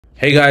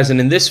Hey guys, and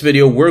in this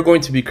video, we're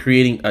going to be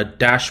creating a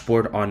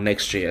dashboard on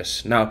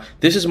Nextjs. Now,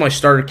 this is my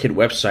starter kit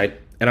website,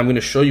 and I'm going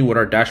to show you what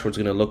our dashboard is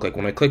going to look like.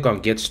 When I click on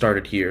Get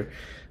Started here,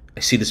 I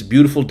see this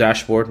beautiful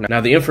dashboard.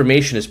 Now, the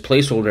information is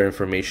placeholder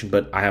information,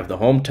 but I have the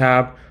Home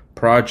tab,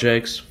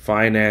 Projects,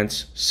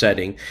 Finance,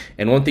 Setting.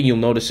 And one thing you'll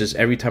notice is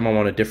every time I'm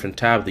on a different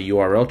tab, the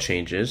URL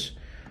changes,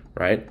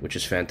 right? Which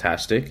is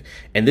fantastic.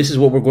 And this is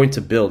what we're going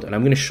to build. And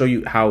I'm going to show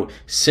you how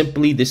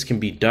simply this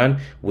can be done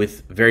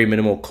with very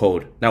minimal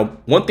code. Now,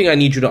 one thing I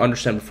need you to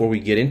understand before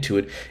we get into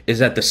it is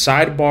that the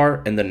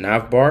sidebar and the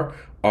nav bar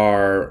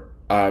are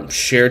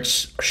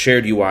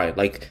shared UI.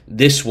 Like,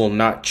 this will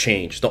not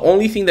change. The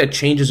only thing that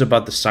changes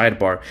about the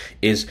sidebar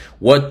is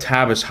what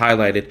tab is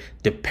highlighted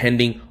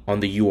depending on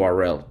the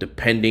URL,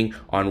 depending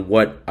on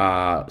what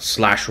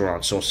slash we're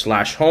on. So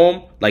slash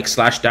home, like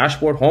slash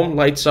dashboard, home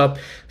lights up,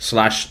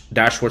 slash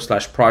dashboard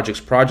slash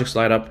projects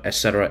light up,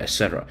 etc.,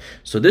 etc.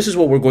 So this is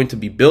what we're going to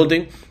be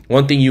building.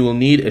 One thing you will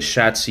need is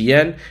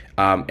Shadcn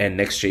and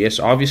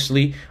Nextjs.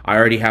 Obviously, I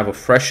already have a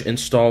fresh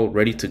install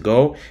ready to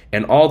go,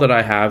 and all that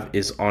I have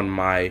is on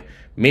my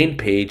main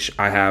page.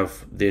 I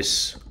have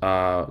this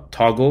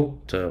toggle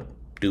to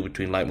do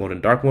between light mode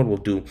and dark mode. We'll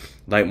do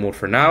light mode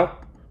for now.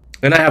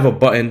 And I have a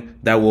button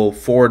that will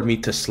forward me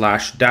to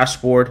slash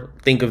dashboard.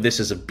 Think of this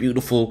as a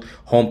beautiful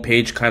home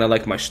page, kind of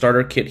like my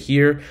starter kit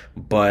here,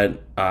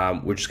 but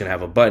we're just gonna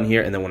have a button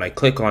here, and then when I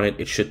click on it,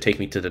 it should take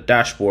me to the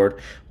dashboard,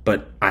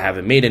 but I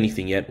haven't made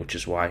anything yet, which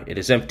is why it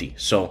is empty.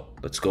 So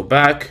let's go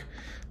back.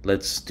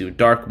 Let's do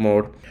dark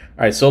mode. All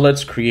right, so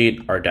let's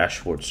create our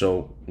dashboard.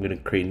 So I'm gonna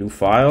create a new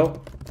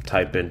file,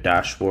 type in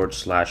dashboard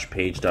slash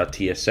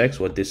page.tsx.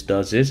 What this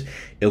does is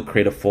it'll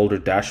create a folder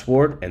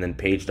dashboard and then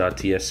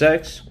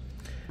page.tsx.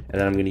 And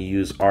then I'm going to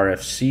use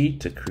RFC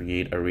to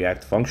create a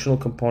React functional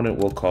component.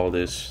 We'll call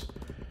this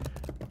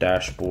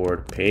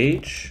dashboard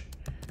page.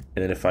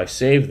 And then if I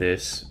save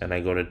this and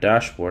I go to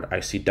dashboard, I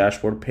see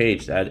dashboard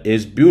page. That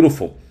is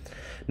beautiful.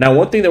 Now,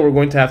 one thing that we're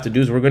going to have to do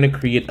is we're going to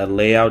create a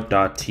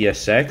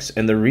layout.tsx.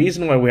 And the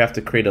reason why we have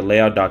to create a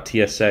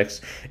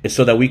layout.tsx is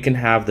so that we can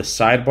have the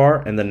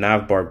sidebar and the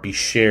navbar be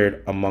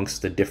shared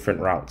amongst the different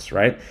routes,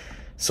 right?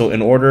 So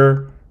in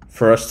order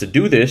for us to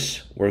do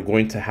this, we're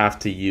going to have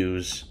to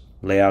use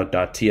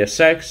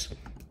layout.tsx,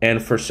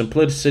 and for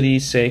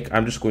simplicity's sake,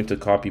 I'm just going to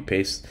copy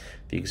paste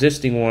the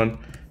existing one,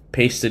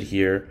 paste it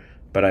here,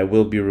 but I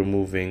will be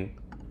removing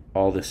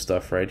all this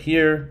stuff right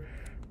here.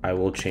 I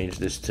will change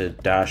this to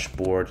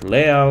dashboard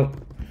layout.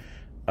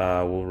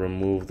 We'll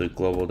remove the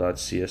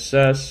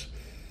global.css,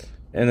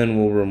 and then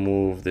we'll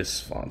remove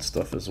this font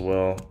stuff as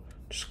well.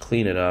 Just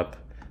clean it up.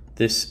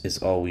 This is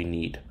all we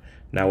need.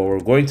 Now what we're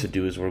going to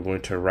do is we're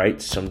going to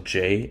write some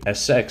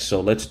JSX.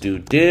 So let's do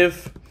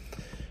div.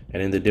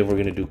 And in the div, we're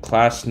going to do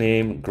class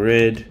name,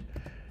 grid,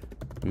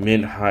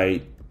 min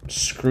height,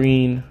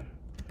 screen,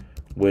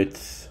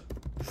 width,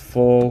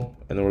 full.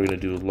 And then we're going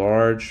to do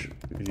large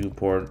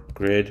viewport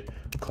grid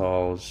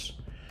calls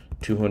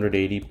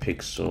 280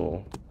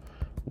 pixel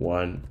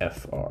 1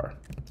 FR. All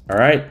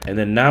right. And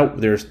then now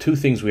there's two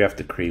things we have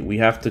to create. We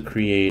have to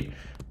create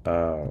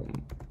our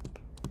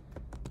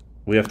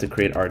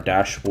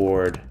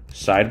dashboard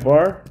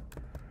sidebar.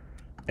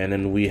 And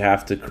then we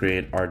have to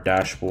create our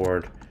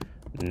dashboard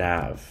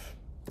nav,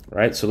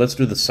 right? So let's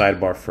do the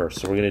sidebar first.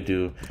 So we're going to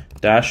do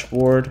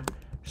dashboard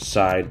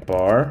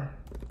sidebar.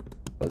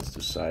 Let's do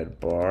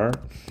sidebar,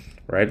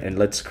 right? And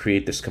let's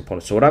create this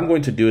component. So what I'm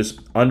going to do is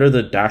under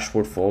the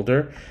dashboard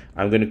folder,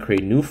 I'm going to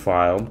create a new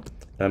file,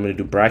 and I'm going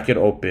to do bracket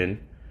open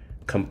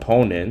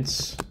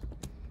components,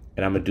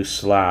 and I'm going to do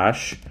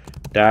slash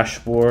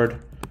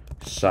dashboard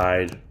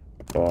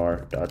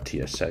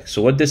sidebar.tsx.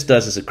 So what this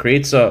does is it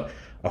creates a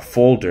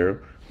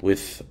folder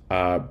with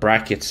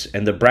brackets,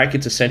 and the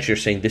brackets essentially are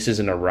saying this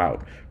isn't a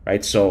route,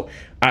 right? So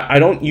I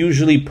don't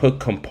usually put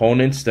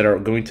components that are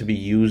going to be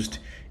used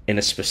in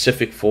a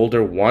specific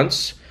folder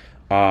once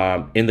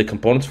in the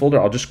components folder.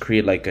 I'll just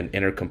create like an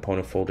inner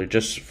component folder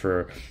just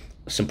for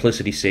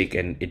simplicity's sake,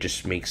 and it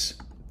just makes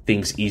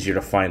things easier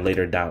to find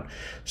later down.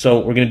 So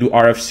we're going to do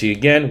RFC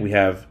again. We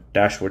have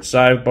dashboard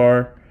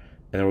sidebar,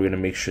 and then we're going to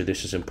make sure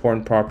this is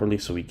important properly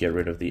so we get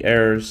rid of the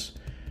errors,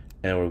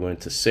 and we're going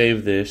to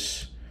save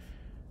this.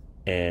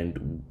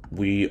 And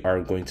we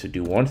are going to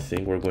do one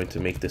thing. We're going to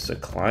make this a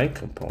client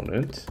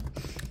component,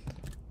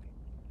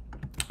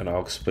 and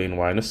I'll explain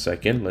why in a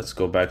second. Let's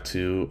go back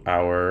to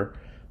our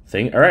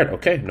thing. All right,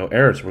 okay, no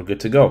errors, we're good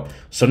to go.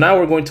 So now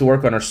we're going to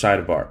work on our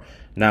sidebar.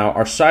 Now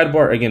our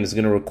sidebar, again, is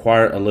going to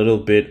require a little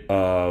bit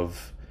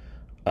of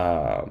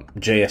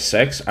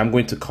JSX. I'm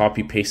going to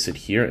copy paste it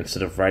here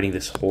instead of writing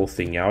this whole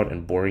thing out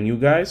and boring you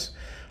guys,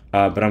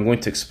 but I'm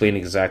going to explain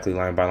exactly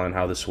line by line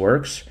how this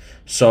works.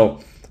 So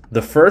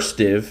the first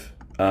div,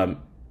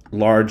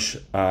 large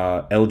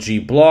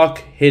LG block,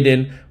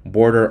 hidden,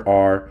 border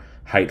R,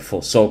 height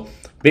full. So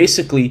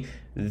basically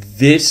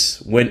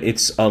this, when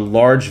it's a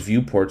large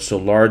viewport, so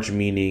large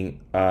meaning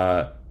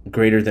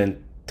greater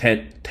than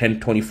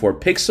 1024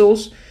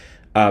 pixels,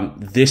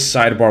 this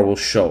sidebar will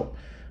show.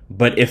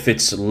 But if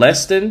it's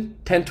less than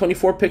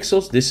 1024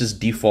 pixels, this is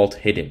default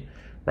hidden,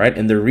 right?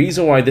 And the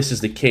reason why this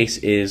is the case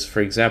is,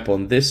 for example,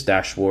 in this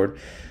dashboard,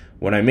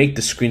 when I make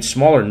the screen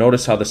smaller,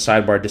 notice how the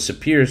sidebar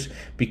disappears,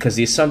 because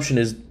the assumption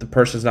is the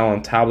person's now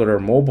on tablet or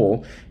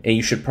mobile, and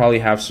you should probably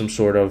have some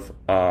sort of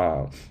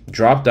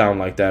drop down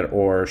like that,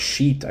 or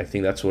sheet, I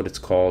think that's what it's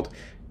called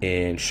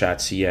in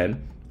Shadcn,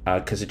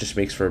 because it just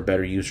makes for a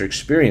better user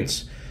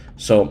experience.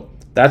 So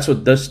that's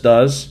what this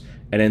does.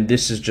 And then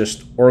this is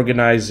just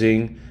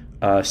organizing,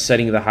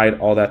 setting the height,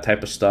 all that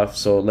type of stuff.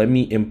 So let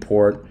me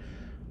import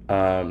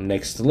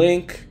next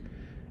link.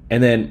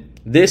 And then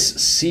this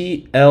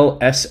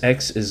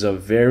CLSX is a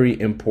very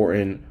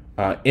important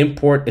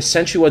import.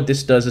 Essentially what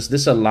this does is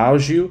this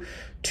allows you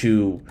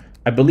to,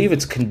 I believe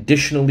it's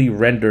conditionally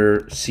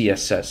render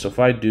CSS. So if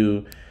I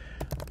do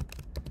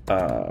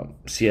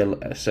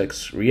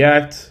CLSX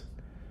React,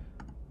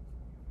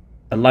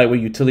 a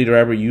lightweight utility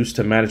driver used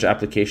to manage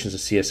applications of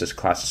CSS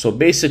classes. So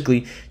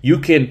basically you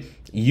can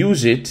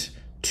use it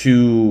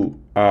to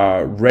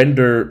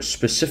render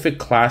specific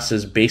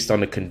classes based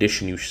on the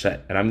condition you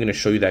set. And I'm going to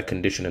show you that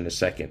condition in a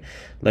second.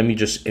 Let me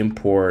just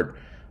import,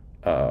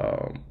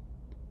 I'll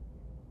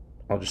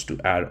just do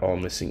add all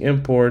missing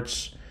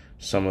imports.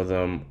 Some of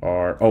them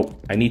are, oh,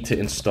 I need to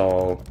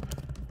install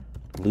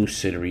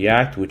Lucid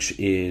React, which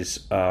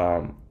is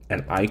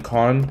an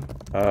icon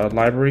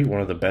library, one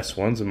of the best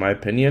ones in my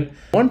opinion.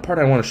 One part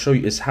I want to show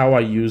you is how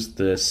I use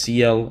the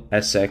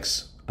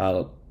CLSX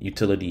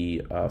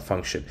utility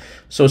function.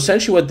 So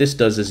essentially what this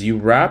does is you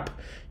wrap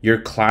your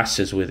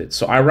classes with it.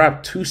 So I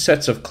wrap two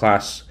sets of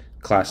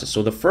classes.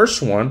 So the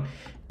first one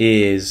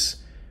is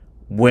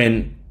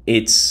when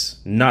it's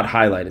not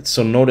highlighted.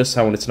 So notice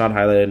how when it's not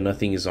highlighted,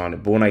 nothing is on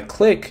it. But when I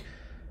click,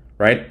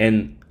 right,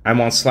 and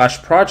I'm on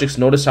 /projects,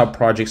 notice how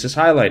projects is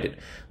highlighted.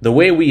 The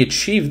way we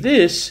achieve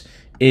this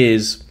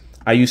is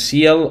I use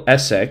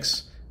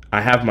CLSX,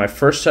 I have my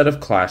first set of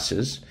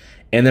classes,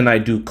 and then I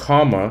do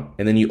comma,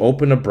 and then you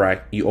open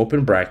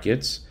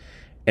brackets,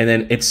 and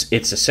then it's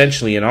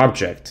essentially an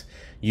object.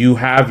 You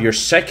have your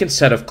second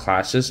set of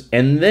classes,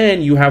 and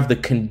then you have the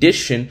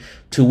condition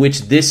to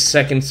which this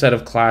second set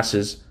of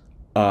classes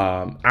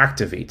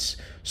activates.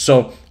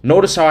 So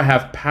notice how I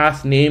have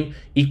path name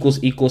equals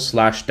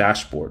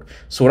 /dashboard.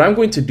 So what I'm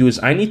going to do is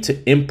I need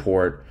to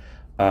import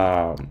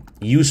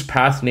use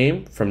path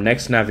name from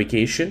Next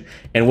Navigation.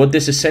 And what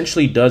this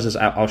essentially does is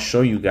I'll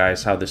show you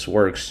guys how this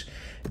works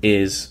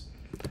is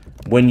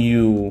when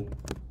you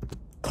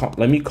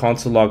let me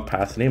console log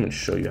path name and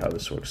show you how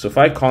this works. So if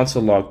I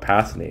console log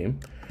path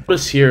name,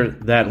 notice here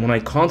that when I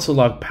console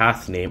log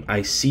path name,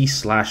 I see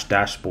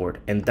 /dashboard,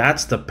 and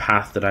that's the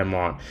path that I'm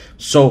on.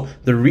 So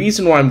the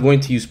reason why I'm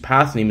going to use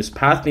path name is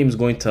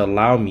going to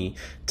allow me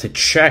to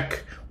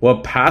check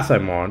what path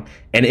I'm on,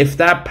 and if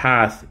that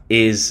path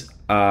is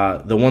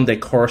the one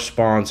that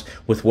corresponds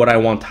with what I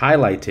want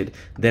highlighted,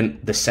 then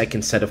the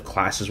second set of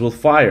classes will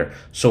fire.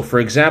 So for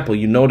example,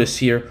 you notice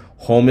here,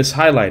 home is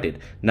highlighted.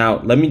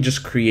 Now let me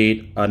just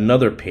create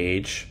another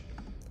page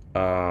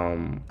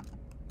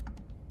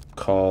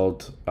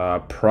called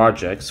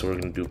projects. So we're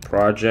going to do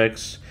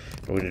projects,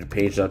 and we're going to do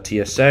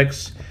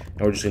page.tsx,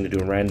 and we're just going to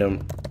do a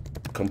random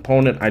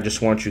component. I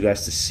just want you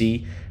guys to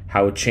see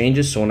how it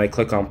changes. So when I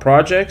click on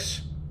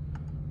projects,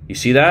 you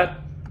see that?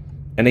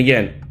 And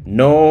again,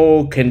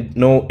 no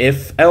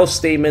if else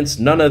statements,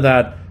 none of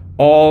that,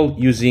 all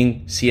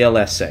using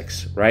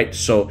CLSX, right?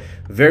 So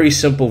very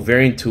simple,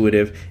 very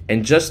intuitive.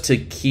 And just to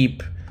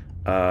keep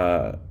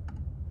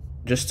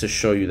just to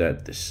show you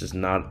that this is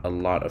not a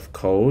lot of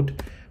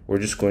code, we're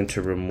just going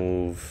to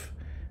remove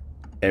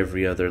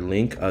every other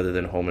link other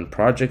than home and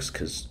projects,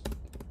 because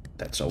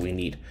that's all we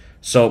need.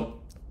 So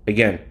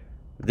again,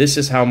 this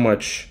is how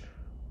much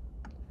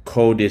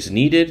code is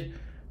needed.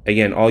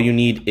 Again, all you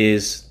need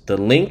is the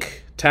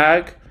link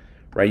tag,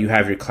 right? You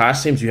have your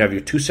class names, you have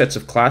your two sets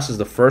of classes.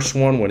 The first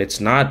one when it's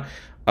not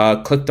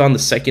clicked on, the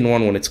second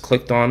one when it's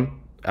clicked on,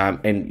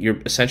 and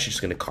you're essentially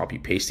just going to copy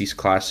paste these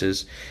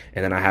classes.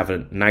 And then I have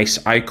a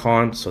nice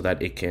icon so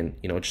that it can,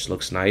 you know, it just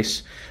looks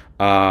nice.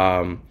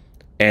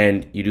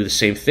 And you do the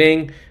same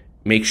thing.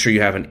 Make sure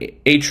you have an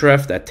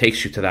href that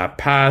takes you to that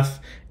path,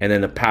 and then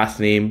the path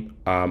name.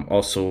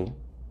 Also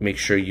make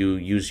sure you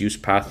use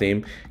path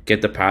name,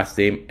 get the path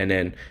name, and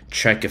then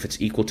check if it's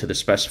equal to the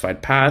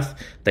specified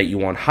path that you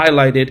want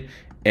highlighted.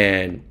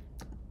 And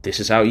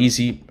this is how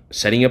easy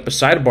setting up a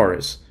sidebar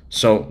is.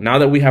 So now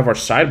that we have our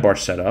sidebar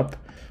set up,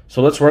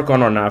 so let's work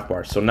on our nav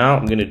bar. So now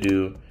I'm going to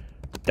do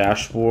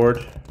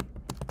dashboard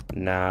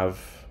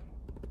nav.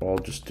 I'll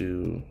just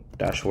do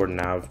dashboard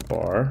nav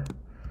bar,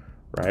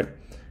 right?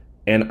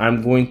 And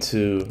I'm going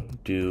to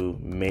do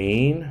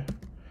main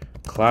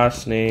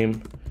class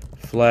name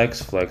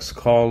flex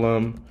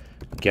column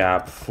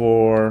gap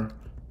 4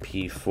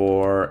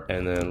 p4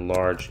 and then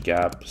large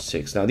gap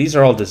 6. Now these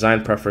are all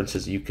design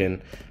preferences. You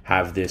can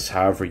have this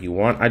however you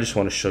want. I just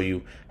want to show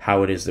you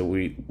how it is that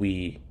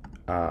we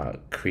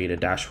create a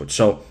dashboard.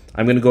 So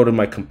I'm going to go to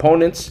my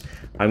components.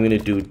 I'm going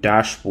to do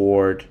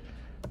dashboard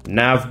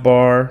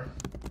navbar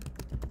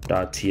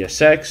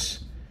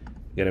 .tsx.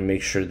 I'm going to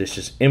make sure this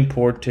is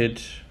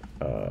imported.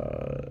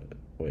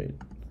 Wait,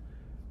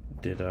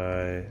 did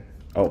I?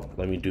 Oh,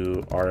 let me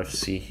do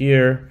RFC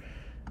here,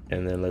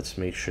 and then let's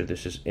make sure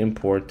this is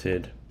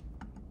imported.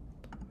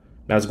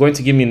 Now it's going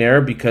to give me an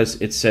error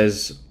because it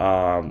says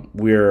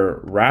we're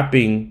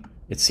wrapping.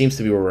 It seems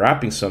to be we're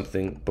wrapping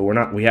something, but we're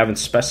not. We haven't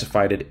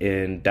specified it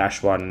in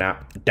dashboard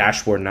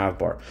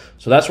navbar.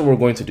 So that's what we're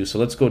going to do. So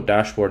let's go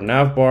dashboard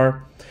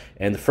navbar,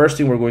 and the first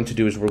thing we're going to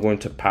do is we're going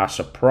to pass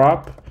a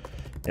prop,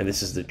 and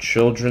this is the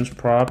children's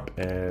prop,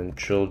 and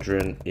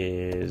children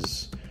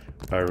is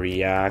a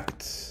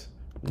React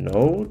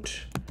node,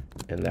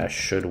 and that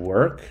should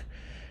work.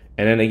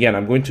 And then again,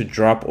 I'm going to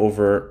drop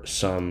over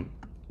some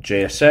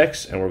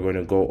JSX, and we're going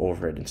to go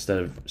over it instead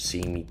of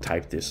seeing me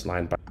type this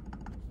line by.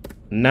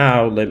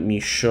 Now let me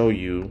show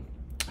you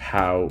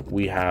how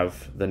we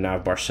have the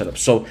navbar set up.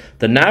 So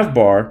the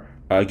navbar,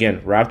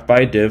 again, wrapped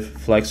by a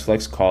div,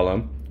 flex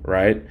column,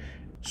 right?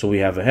 So we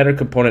have a header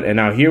component, and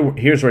now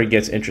here's where it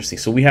gets interesting.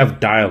 So we have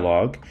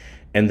dialog,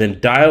 and then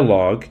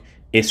dialog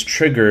is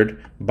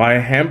triggered by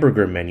a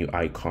hamburger menu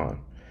icon.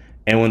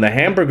 And when the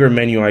hamburger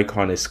menu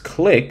icon is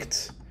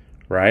clicked,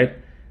 right,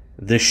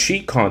 the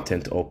sheet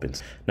content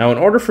opens. Now, in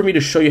order for me to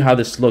show you how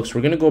this looks,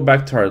 we're going to go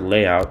back to our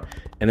layout,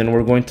 and then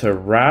we're going to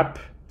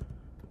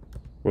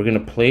we're going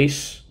to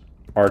place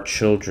our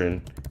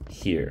children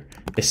here.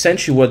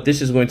 Essentially, what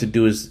this is going to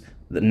do is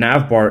the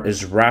navbar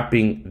is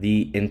wrapping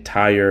the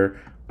entire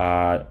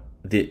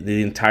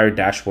the entire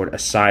dashboard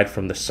aside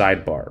from the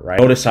sidebar, right?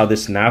 Notice how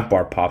this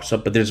navbar pops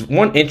up, but there's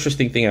one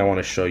interesting thing I want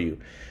to show you.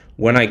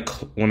 When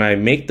I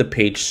make the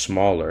page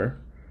smaller,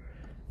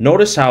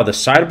 notice how the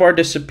sidebar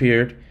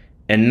disappeared,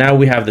 and now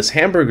we have this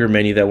hamburger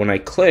menu that when I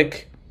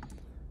click,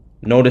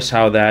 notice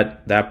how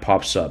that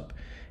pops up.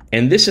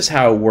 And this is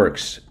how it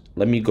works.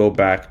 Let me go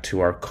back to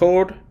our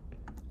code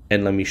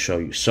and let me show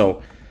you.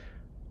 So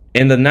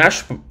in the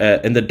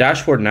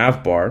dashboard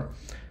navbar,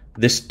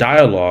 this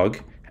dialog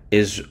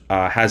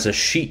has a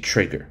sheet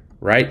trigger,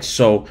 right?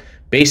 So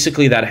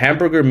basically that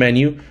hamburger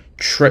menu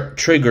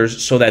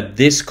triggers so that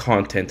this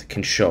content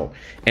can show.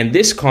 And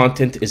this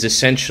content is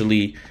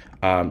essentially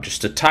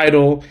just a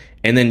title,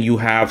 and then you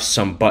have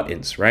some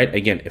buttons, right?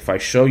 Again, if I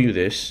show you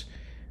this,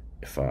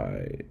 if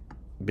I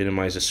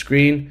minimize the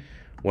screen,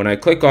 when I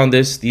click on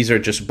this, these are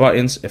just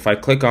buttons. If I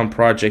click on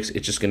projects,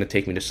 it's just going to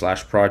take me to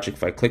 /project.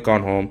 If I click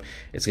on home,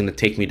 it's going to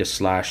take me to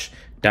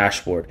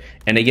 /dashboard.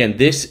 And again,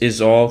 this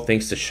is all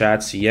thanks to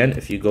Shadcn.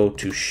 If you go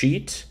to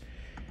sheet,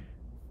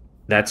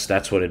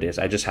 that's what it is.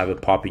 I just have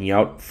it popping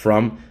out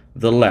from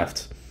the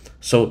left.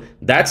 So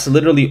that's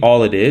literally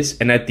all it is.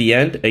 And at the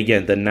end,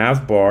 again, the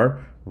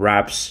navbar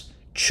wraps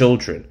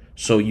children.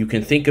 So you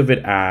can think of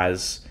it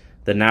as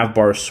the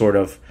navbar sort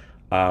of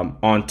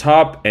on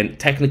top, and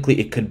technically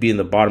it could be in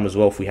the bottom as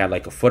well if we had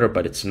like a footer,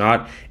 but it's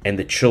not, and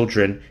the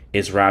children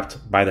is wrapped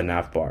by the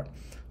navbar.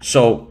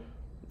 So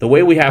the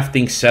way we have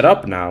things set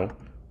up now,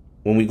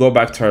 when we go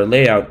back to our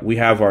layout, we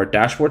have our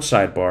dashboard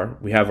sidebar,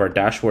 we have our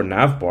dashboard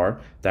navbar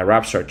that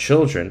wraps our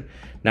children.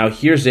 Now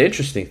here's the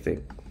interesting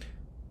thing.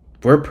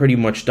 We're pretty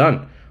much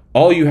done.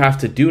 All you have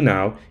to do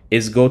now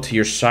is go to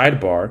your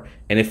sidebar,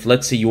 and if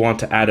let's say you want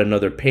to add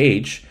another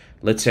page,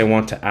 let's say I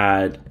want to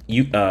add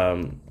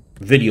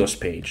videos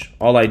page.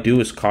 All I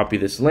do is copy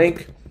this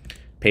link,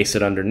 paste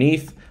it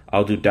underneath.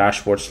 I'll do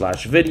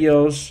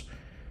dashboard/videos.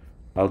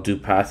 I'll do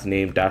path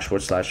name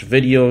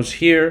dashboard/videos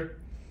here,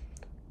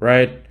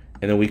 right?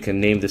 And then we can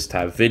name this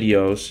tab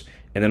videos.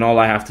 And then all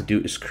I have to do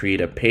is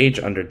create a page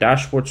under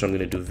dashboard. So I'm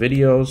going to do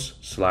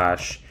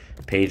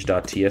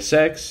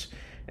videos/page.tsx,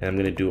 and I'm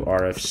going to do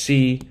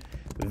RFC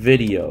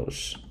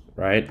videos,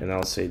 right? And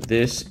I'll say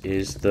this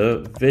is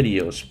the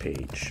videos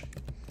page.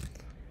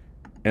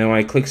 And when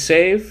I click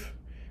save,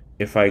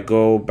 if I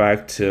go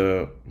back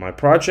to my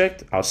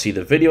project, I'll see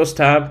the videos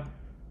tab.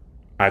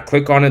 I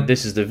click on it.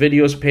 This is the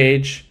videos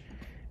page.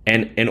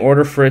 And in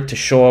order for it to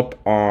show up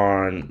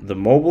on the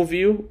mobile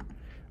view,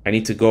 I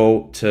need to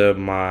go to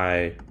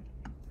my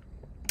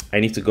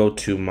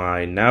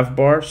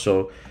navbar.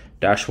 So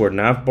dashboard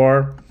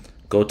navbar,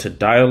 go to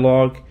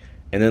dialog,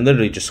 and then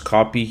literally just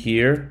copy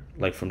here,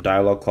 like from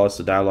dialog close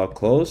to dialog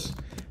close,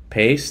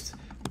 paste,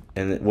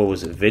 and then, what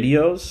was it,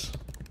 videos?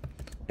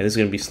 And this is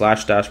going to be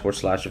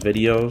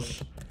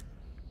 /dashboard/videos,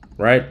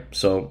 right?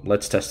 So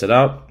let's test it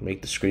out.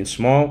 Make the screen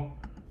small.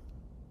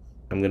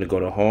 I'm going to go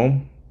to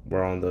home.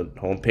 We're on the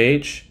home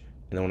page.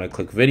 And then when I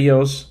click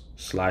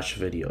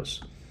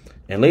videos/videos.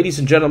 And ladies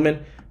and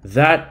gentlemen,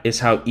 that is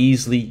how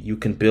easily you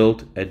can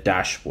build a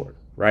dashboard,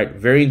 right?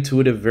 Very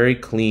intuitive, very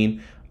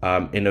clean,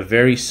 in a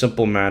very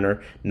simple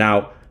manner.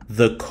 Now,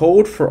 the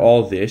code for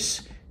all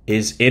this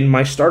is in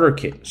my starter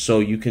kit. So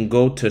you can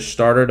go to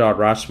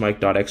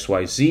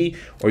starter.rasmike.xyz,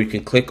 or you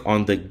can click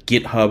on the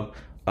GitHub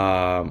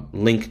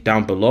link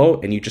down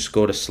below, and you just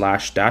go to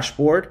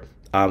 /dashboard.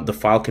 The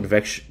file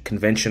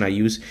convention I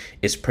use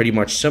is pretty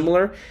much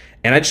similar.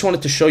 And I just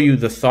wanted to show you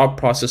the thought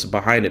process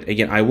behind it.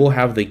 Again, I will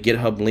have the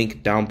GitHub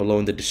link down below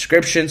in the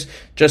descriptions.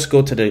 Just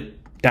go to the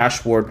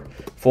dashboard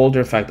folder.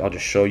 In fact, I'll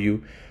just show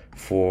you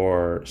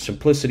for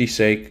simplicity's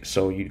sake.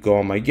 So you go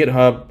on my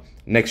GitHub,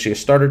 Nextjs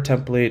starter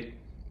template,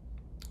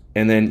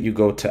 and then you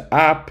go to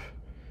app,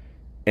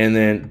 and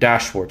then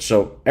dashboard.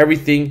 So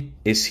everything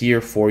is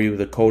here for you.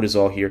 The code is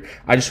all here.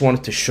 I just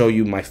wanted to show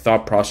you my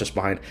thought process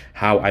behind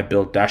how I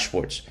build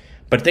dashboards.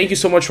 But thank you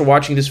so much for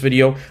watching this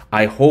video.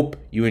 I hope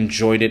you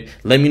enjoyed it.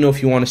 Let me know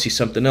if you want to see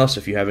something else.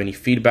 If you have any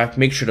feedback,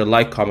 make sure to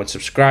like, comment,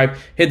 subscribe,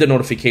 hit the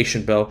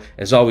notification bell.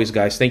 As always,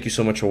 guys, thank you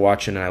so much for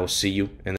watching, and I will see you in the